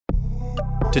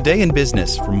Today in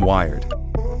Business from Wired.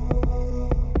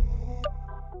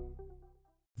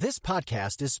 This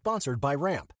podcast is sponsored by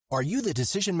Ramp. Are you the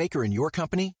decision maker in your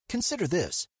company? Consider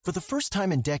this. For the first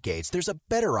time in decades, there's a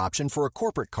better option for a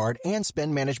corporate card and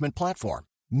spend management platform.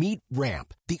 Meet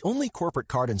Ramp, the only corporate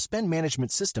card and spend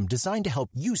management system designed to help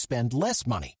you spend less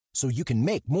money so you can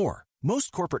make more.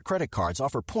 Most corporate credit cards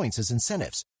offer points as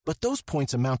incentives, but those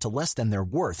points amount to less than their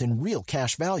worth in real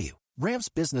cash value. Ramp's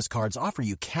business cards offer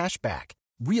you cash back,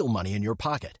 real money in your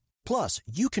pocket. Plus,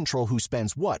 you control who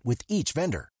spends what with each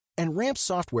vendor. And Ramp's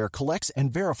software collects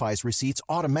and verifies receipts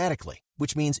automatically,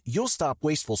 which means you'll stop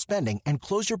wasteful spending and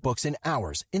close your books in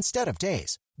hours instead of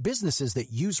days. Businesses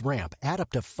that use Ramp add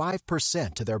up to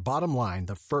 5% to their bottom line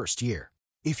the first year.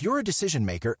 If you're a decision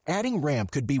maker, adding Ramp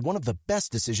could be one of the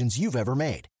best decisions you've ever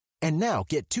made. And now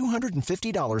get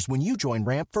 $250 when you join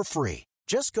Ramp for free.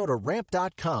 Just go to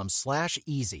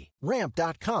ramp.com/easy.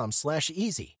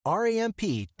 Ramp.com/easy.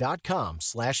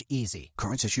 RAMP.com/easy.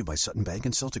 Cards issued by Sutton Bank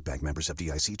and Celtic Bank, members of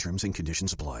FDIC. Terms and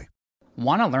conditions apply.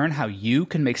 Want to learn how you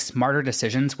can make smarter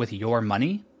decisions with your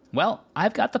money? Well,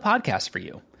 I've got the podcast for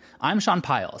you. I'm Sean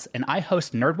Piles, and I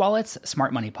host NerdWallet's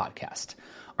Smart Money Podcast.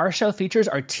 Our show features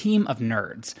our team of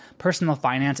nerds, personal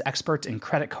finance experts in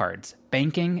credit cards,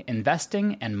 banking,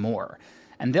 investing, and more.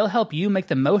 And they'll help you make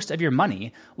the most of your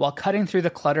money while cutting through the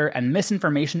clutter and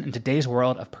misinformation in today's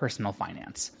world of personal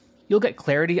finance. You'll get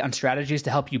clarity on strategies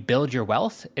to help you build your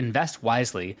wealth, invest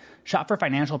wisely, shop for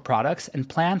financial products, and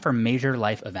plan for major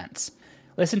life events.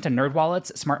 Listen to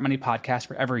NerdWallet's Smart Money Podcast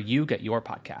wherever you get your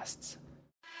podcasts.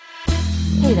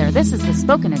 Hey there, this is the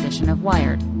spoken edition of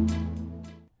Wired.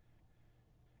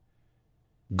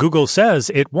 Google says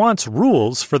it wants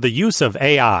rules for the use of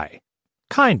AI.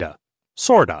 Kinda.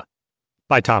 Sorta.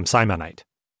 By Tom Simonite.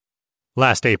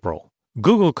 Last April,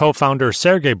 Google co-founder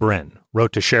Sergey Brin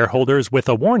wrote to shareholders with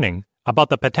a warning about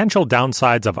the potential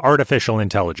downsides of artificial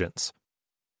intelligence.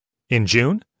 In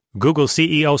June, Google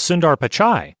CEO Sundar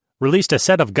Pichai released a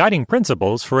set of guiding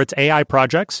principles for its AI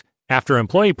projects after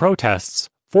employee protests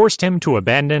forced him to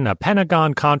abandon a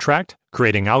Pentagon contract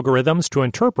creating algorithms to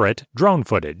interpret drone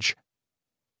footage.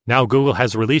 Now Google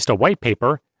has released a white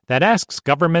paper that asks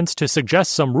governments to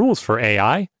suggest some rules for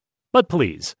AI, but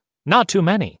please, not too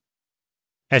many.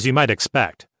 As you might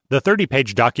expect, the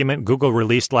 30-page document Google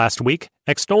released last week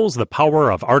extols the power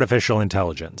of artificial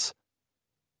intelligence.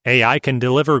 AI can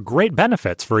deliver great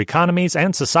benefits for economies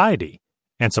and society,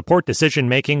 and support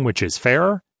decision-making which is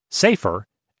fairer, safer,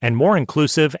 and more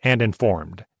inclusive and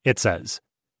informed, it says.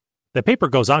 The paper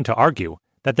goes on to argue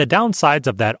that the downsides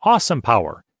of that awesome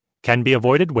power can be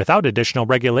avoided without additional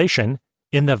regulation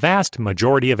in the vast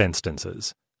majority of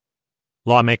instances.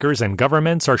 Lawmakers and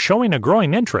governments are showing a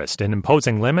growing interest in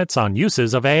imposing limits on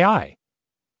uses of AI.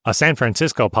 A San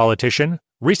Francisco politician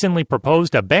recently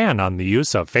proposed a ban on the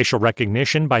use of facial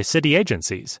recognition by city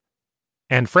agencies.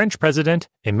 And French President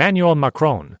Emmanuel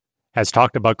Macron has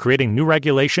talked about creating new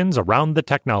regulations around the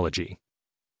technology.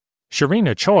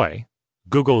 Sharina Choi,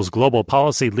 Google's global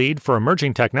policy lead for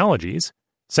emerging technologies,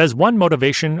 says one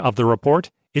motivation of the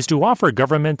report is to offer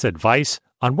governments advice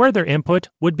on where their input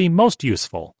would be most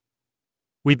useful.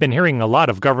 We've been hearing a lot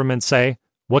of governments say,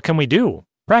 "What can we do,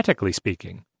 practically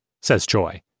speaking?" says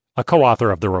Choi, a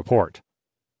co-author of the report.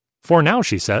 For now,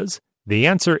 she says, the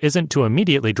answer isn't to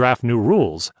immediately draft new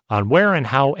rules on where and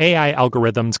how AI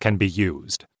algorithms can be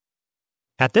used.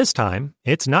 At this time,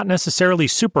 it's not necessarily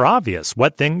super obvious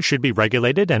what things should be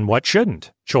regulated and what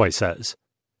shouldn't, Choi says.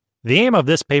 The aim of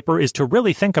this paper is to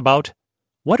really think about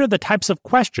what are the types of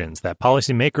questions that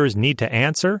policymakers need to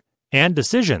answer and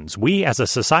decisions we as a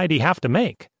society have to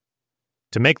make.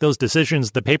 To make those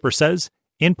decisions, the paper says,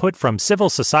 input from civil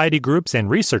society groups and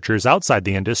researchers outside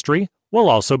the industry will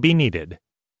also be needed.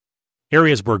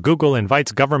 Areas where Google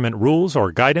invites government rules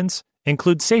or guidance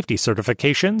include safety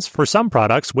certifications for some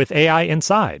products with AI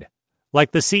inside,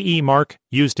 like the CE mark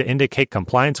used to indicate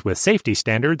compliance with safety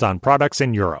standards on products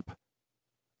in Europe.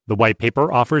 The white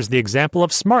paper offers the example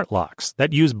of smart locks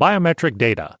that use biometric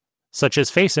data, such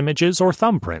as face images or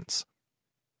thumbprints.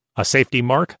 A safety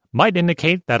mark might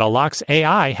indicate that a lock's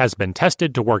AI has been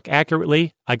tested to work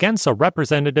accurately against a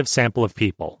representative sample of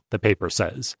people, the paper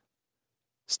says.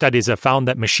 Studies have found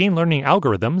that machine learning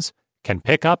algorithms can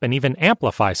pick up and even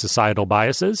amplify societal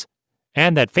biases,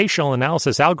 and that facial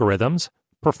analysis algorithms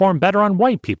perform better on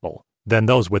white people than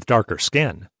those with darker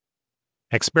skin.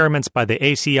 Experiments by the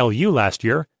ACLU last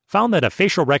year found that a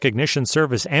facial recognition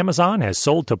service Amazon has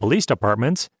sold to police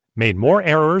departments made more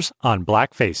errors on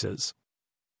black faces.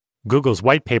 Google's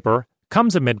white paper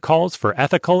comes amid calls for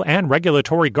ethical and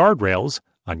regulatory guardrails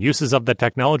on uses of the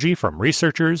technology from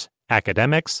researchers,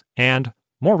 academics, and,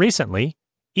 more recently,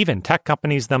 even tech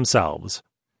companies themselves.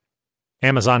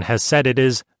 Amazon has said it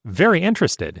is very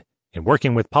interested in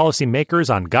working with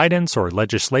policymakers on guidance or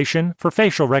legislation for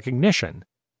facial recognition.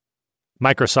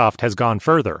 Microsoft has gone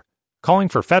further, calling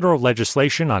for federal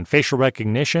legislation on facial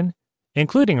recognition,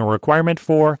 including a requirement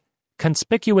for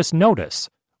conspicuous notice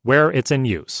where it's in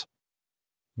use.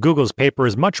 Google's paper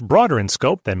is much broader in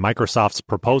scope than Microsoft's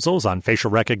proposals on facial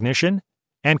recognition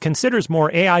and considers more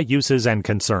AI uses and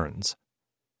concerns.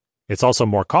 It's also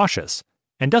more cautious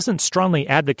and doesn't strongly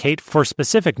advocate for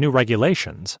specific new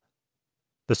regulations.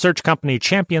 The search company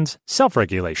champions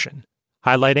self-regulation,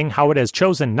 highlighting how it has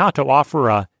chosen not to offer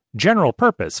a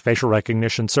general-purpose facial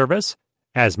recognition service,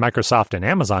 as Microsoft and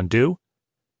Amazon do,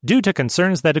 due to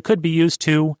concerns that it could be used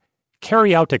to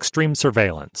carry out extreme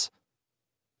surveillance.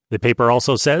 The paper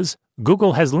also says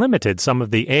Google has limited some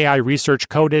of the AI research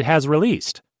code it has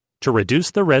released to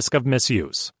reduce the risk of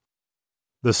misuse.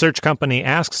 The search company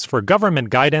asks for government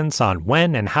guidance on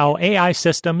when and how AI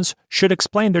systems should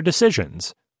explain their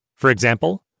decisions, for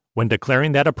example, when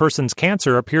declaring that a person's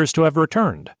cancer appears to have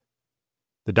returned.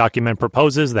 The document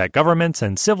proposes that governments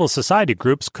and civil society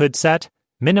groups could set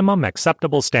minimum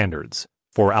acceptable standards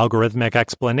for algorithmic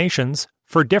explanations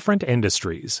for different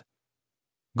industries.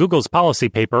 Google's policy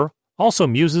paper also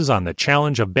muses on the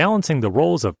challenge of balancing the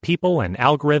roles of people and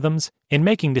algorithms in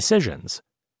making decisions.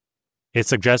 It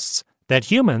suggests that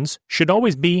humans should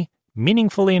always be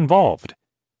meaningfully involved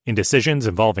in decisions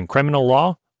involving criminal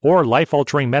law or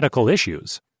life-altering medical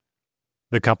issues.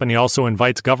 The company also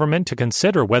invites government to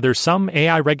consider whether some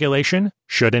AI regulation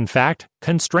should in fact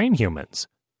constrain humans,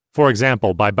 for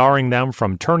example by barring them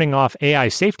from turning off AI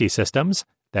safety systems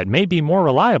that may be more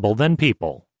reliable than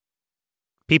people.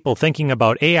 People thinking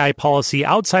about AI policy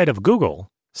outside of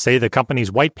Google say the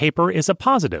company's white paper is a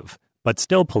positive, but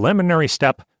still preliminary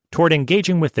step toward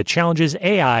engaging with the challenges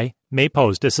AI may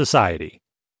pose to society.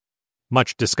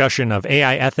 Much discussion of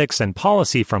AI ethics and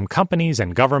policy from companies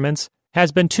and governments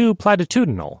has been too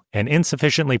platitudinal and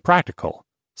insufficiently practical,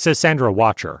 says Sandra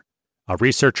Watcher, a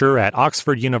researcher at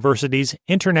Oxford University's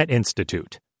Internet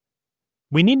Institute.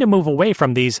 We need to move away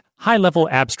from these high-level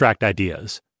abstract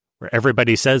ideas, where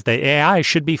everybody says that AI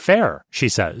should be fair, she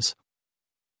says.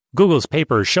 Google's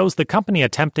paper shows the company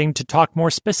attempting to talk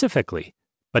more specifically,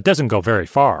 but doesn't go very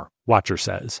far, Watcher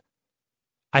says.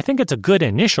 I think it's a good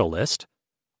initial list.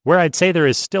 Where I'd say there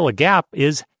is still a gap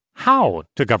is how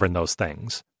to govern those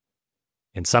things.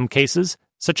 In some cases,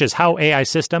 such as how AI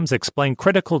systems explain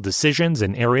critical decisions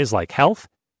in areas like health,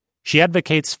 she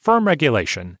advocates firm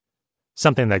regulation,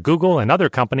 something that Google and other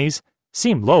companies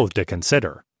seem loath to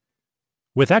consider.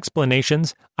 With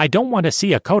explanations, I don't want to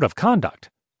see a code of conduct.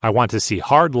 I want to see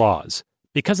hard laws,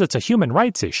 because it's a human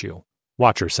rights issue,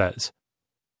 Watcher says.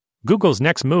 Google's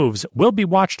next moves will be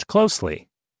watched closely.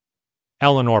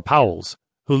 Eleanor Powles,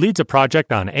 who leads a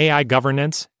project on AI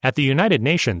governance at the United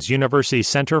Nations University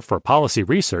Center for Policy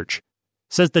Research,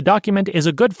 says the document is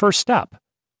a good first step,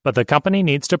 but the company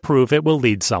needs to prove it will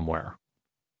lead somewhere.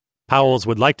 Powles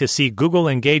would like to see Google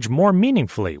engage more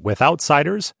meaningfully with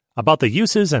outsiders about the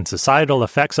uses and societal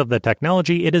effects of the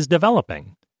technology it is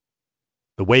developing.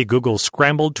 The way Google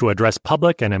scrambled to address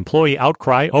public and employee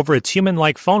outcry over its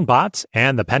human-like phone bots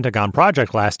and the Pentagon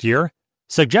project last year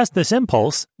suggests this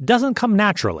impulse doesn't come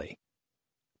naturally.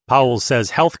 Powles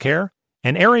says healthcare,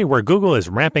 an area where Google is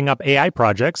ramping up AI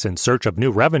projects in search of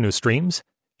new revenue streams,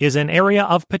 is an area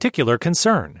of particular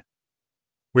concern.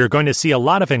 We're going to see a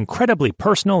lot of incredibly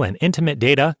personal and intimate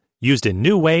data used in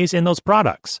new ways in those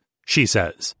products, she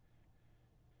says.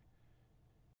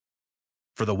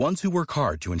 For the ones who work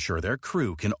hard to ensure their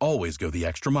crew can always go the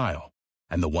extra mile,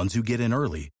 and the ones who get in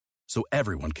early so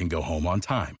everyone can go home on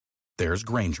time, there's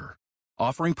Grainger,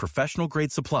 offering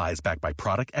professional-grade supplies backed by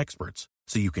product experts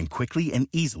so you can quickly and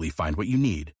easily find what you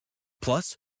need.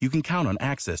 Plus, you can count on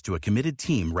access to a committed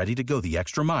team ready to go the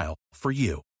extra mile for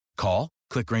you. Call,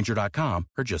 click Grainger.com,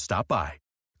 or just stop by.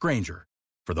 Grainger,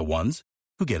 for the ones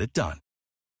who get it done.